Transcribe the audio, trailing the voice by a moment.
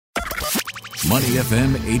Money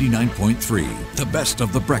FM 89.3, the best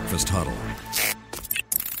of the breakfast huddle.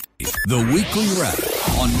 The weekly wrap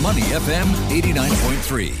on Money FM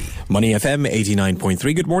 89.3. Money FM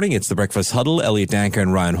 89.3. Good morning. It's the Breakfast Huddle. Elliot Danker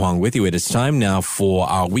and Ryan Huang with you. It is time now for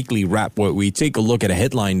our weekly wrap where we take a look at a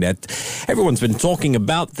headline that everyone's been talking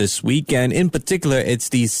about this week. And in particular, it's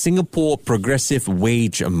the Singapore Progressive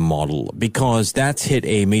Wage Model, because that's hit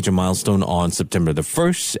a major milestone on September the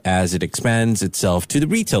 1st as it expands itself to the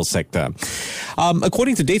retail sector.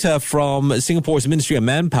 According to data from Singapore's Ministry of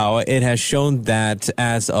Manpower, it has shown that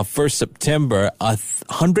as of 1st September,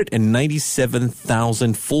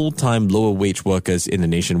 197,000 full-time lower wage workers in the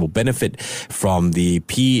nation will benefit from the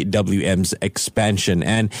PWM's expansion.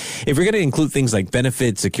 And if we're going to include things like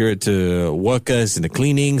benefits secured to workers in the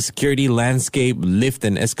cleaning, security, landscape, lift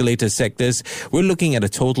and escalator sectors, we're looking at a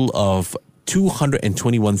total of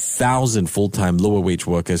 221,000 full-time lower wage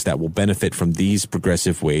workers that will benefit from these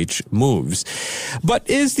progressive wage moves. But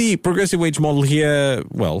is the progressive wage model here,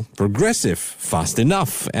 progressive fast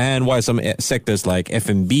enough? And why are some sectors like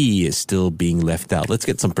F&B is still being left out? Let's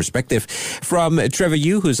get some perspective from Trevor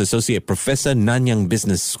Yu, who's Associate Professor, Nanyang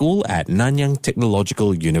Business School at Nanyang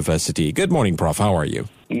Technological University. Good morning, Prof. How are you?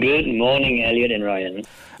 Good morning, Elliot and Ryan.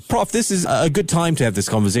 Prof, this is a good time to have this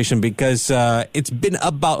conversation because it's been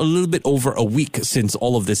about a little bit over a week since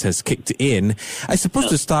all of this has kicked in. I suppose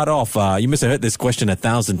to start off, you must have heard this question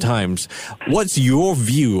 1,000 times. What's your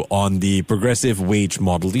view on the progressive wage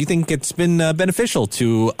model? Do you think it's been beneficial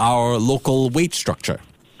to our local wage structure?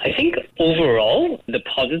 I think overall, the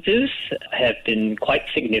positives have been quite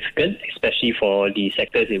significant, especially for the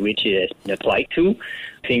sectors in which it has been applied to.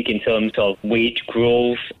 I think in terms of wage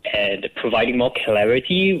growth and providing more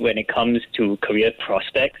clarity when it comes to career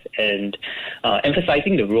prospects and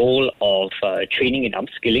emphasizing the role of training and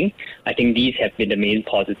upskilling, I think these have been the main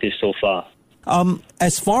positives so far.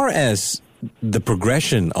 As far as the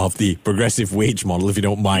progression of the progressive wage model, if you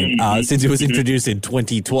don't mind, since it was introduced in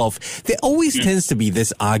 2012, there always tends to be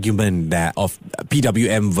this argument that of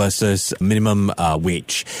PWM versus minimum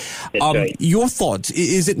wage. Right. Your thoughts,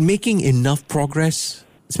 is it making enough progress?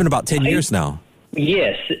 It's been about 10 years now.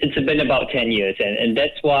 Yes, it's been about 10 years. And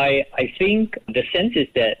that's why I think the sense is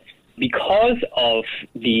that because of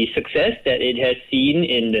the success that it has seen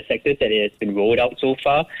in the sectors that it has been rolled out so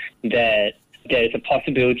far, that there is a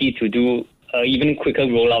possibility to do even quicker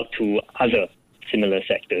rollout to other similar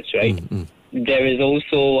sectors, right? There is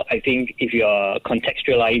also, I think, if you are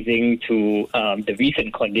contextualizing to the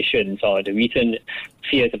recent conditions or the recent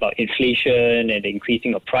fears about inflation and the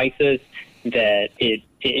increasing of prices, that it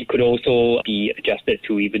could also be adjusted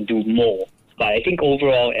to even do more. But I think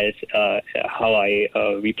overall, as how I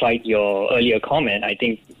replied your earlier comment, I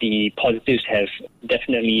think the positives have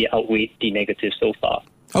definitely outweighed the negatives so far.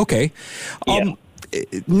 Okay.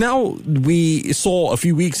 Now, we saw a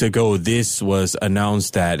few weeks ago, this was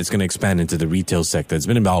announced that it's going to expand into the retail sector. It's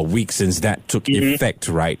been about a week since that took effect,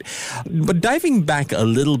 right? But diving back a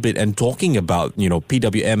little bit and talking about,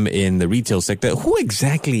 PWM in the retail sector, who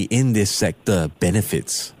exactly in this sector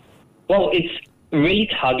benefits? Well, it's really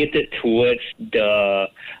targeted towards the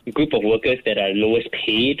group of workers that are lowest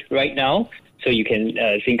paid right now. So you can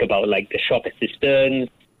think about like the shop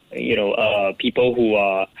assistants, people who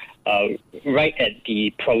are right at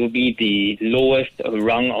probably the lowest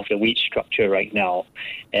rung of the wage structure right now.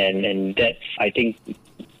 And that's, I think,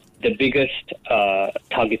 the biggest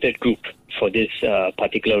targeted group for this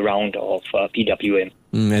particular round of PWM.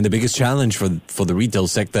 And the biggest challenge for the retail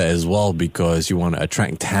sector as well, because you want to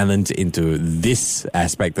attract talent into this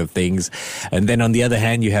aspect of things. And then on the other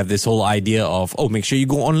hand, you have this whole idea of, make sure you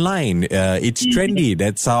go online. It's trendy.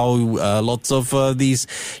 That's how lots of these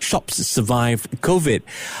shops survive COVID.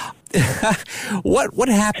 What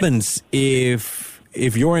happens if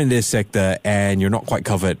you're in this sector and you're not quite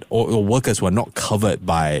covered, or workers who are not covered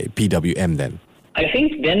by PWM then? I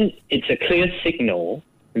think then it's a clear signal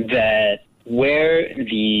that where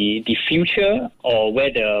the future or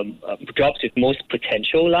where the jobs with most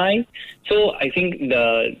potential lie. So I think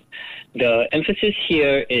the emphasis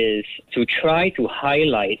here is to try to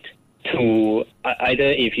highlight to either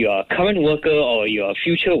if you are a current worker or you are a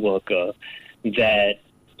future worker that,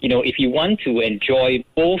 if you want to enjoy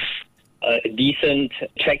both a decent,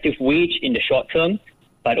 attractive wage in the short term,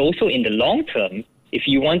 but also in the long term, if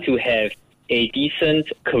you want to have a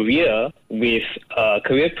decent career with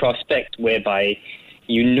career prospects whereby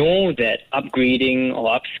you know that upgrading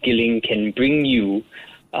or upskilling can bring you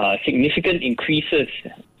significant increases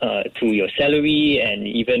to your salary and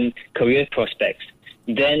even career prospects,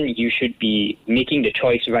 then you should be making the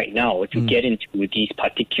choice right now to get into these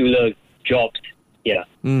particular jobs Yeah.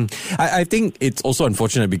 I think it's also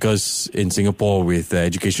unfortunate because in Singapore, with the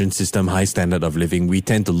education system, high standard of living, we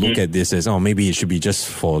tend to look at this as, maybe it should be just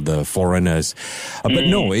for the foreigners. But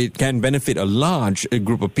no, it can benefit a large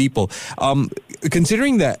group of people.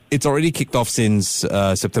 Considering that it's already kicked off since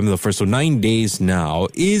September the 1st, so 9 days now,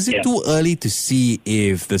 is it too early to see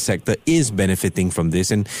if the sector is benefiting from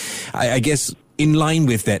this? And I guess in line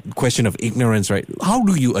with that question of ignorance, right, how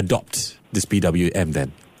do you adopt this PWM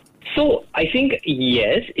then? So I think,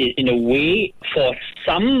 yes, in a way,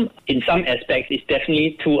 in some aspects, it's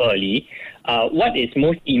definitely too early. What is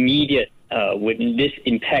most immediate with this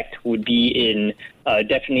impact would be in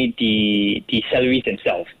definitely the salaries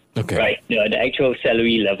themselves, right? The actual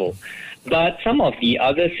salary level. But some of the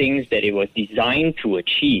other things that it was designed to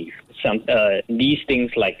achieve, these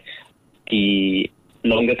things like the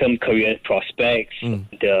longer-term career prospects,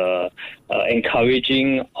 the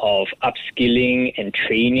encouraging of upskilling and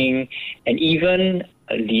training, and even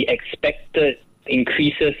the expected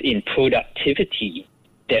increases in productivity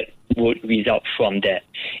that would result from that.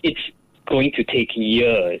 It's going to take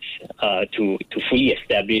years to fully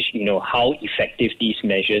establish, how effective these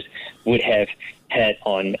measures would have had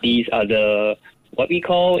on these other, what we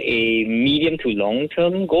call a medium to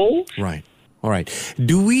long-term goal. Right. All right.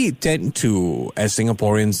 Do we tend to, as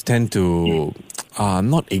Singaporeans,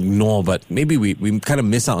 not ignore, but maybe we kind of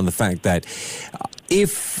miss out on the fact that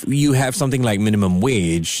if you have something like minimum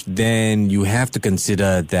wage, then you have to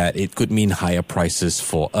consider that it could mean higher prices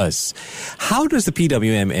for us. How does the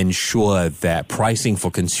PWM ensure that pricing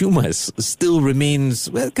for consumers still remains,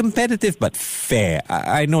 competitive but fair?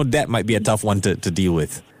 I know that might be a tough one to deal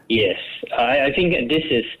with. Yes. I think this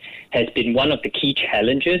has been one of the key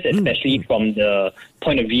challenges, especially from the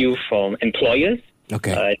point of view from employers,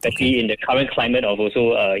 especially in the current climate of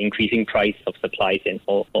also increasing price of supplies and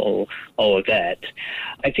all of that.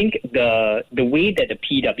 I think the way that the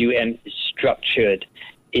PWM is structured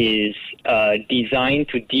is designed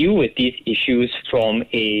to deal with these issues from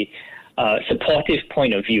a supportive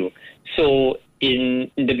point of view. So in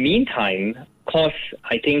the meantime, of course,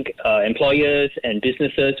 I think employers and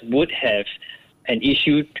businesses would have an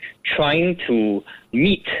issue trying to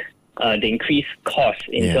meet the increased costs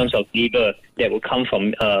in terms of labor that will come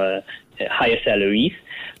from higher salaries.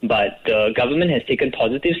 But the government has taken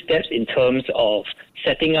positive steps in terms of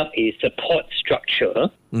setting up a support structure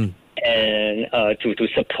and to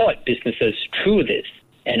support businesses through this.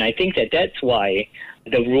 And I think that's why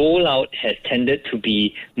the rollout has tended to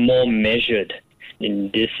be more measured in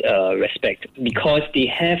this respect, because they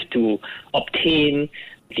have to obtain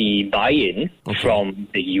the buy-in from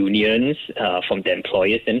the unions, from the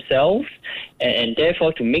employers themselves, and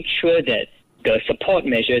therefore to make sure that the support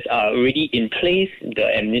measures are already in place, the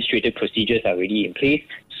administrative procedures are already in place,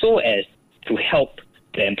 so as to help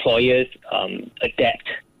the employers adapt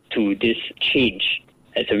to this change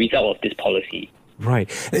as a result of this policy. Right.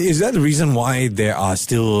 Is that the reason why there are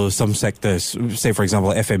still some sectors, say for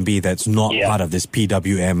example F&B, that's not part of this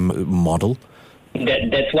PWM model?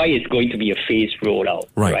 That's why it's going to be a phased rollout,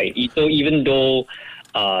 right? So even though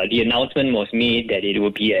the announcement was made that it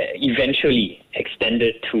will be eventually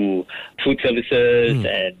extended to food services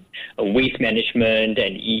and waste management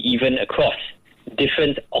and even across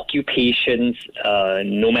different occupations,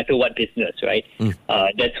 no matter what business, right?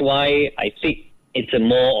 That's why I think it's a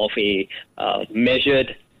more of a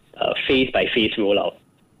measured phase-by-phase rollout.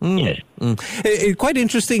 Yes. It's quite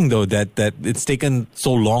interesting, though, that it's taken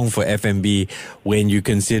so long for F&B when you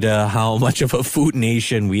consider how much of a food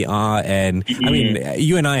nation we are. And, I mean,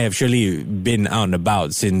 you and I have surely been out and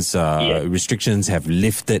about since restrictions have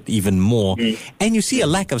lifted even more. And you see a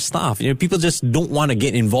lack of staff. People just don't want to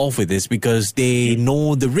get involved with this because they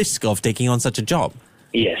know the risk of taking on such a job.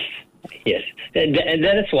 Yes. And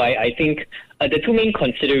that is why I think the two main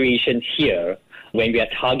considerations here when we are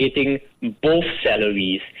targeting both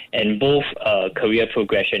salaries and both career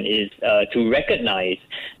progression is to recognize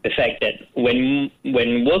the fact that when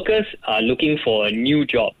workers are looking for a new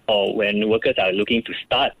job or when workers are looking to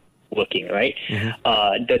start working, right,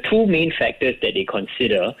 the two main factors that they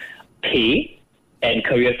consider, pay and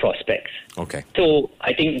career prospects. Okay. So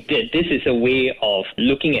I think that this is a way of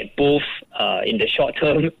looking at both in the short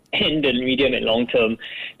term and the medium and long term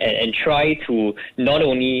and try to not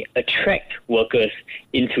only attract workers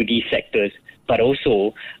into these sectors, but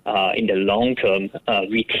also in the long term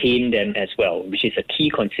retain them as well, which is a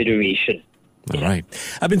key consideration. All right.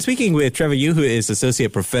 I've been speaking with Trevor Yu, who is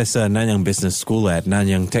Associate Professor at Nanyang Business School at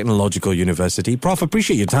Nanyang Technological University. Prof,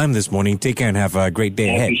 appreciate your time this morning. Take care and have a great day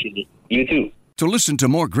ahead. I appreciate it. You too. To listen to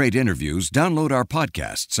more great interviews, download our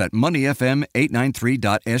podcasts at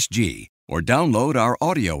moneyfm893.sg or download our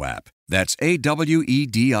audio app. That's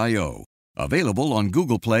AWEDIO. Available on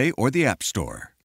Google Play or the App Store.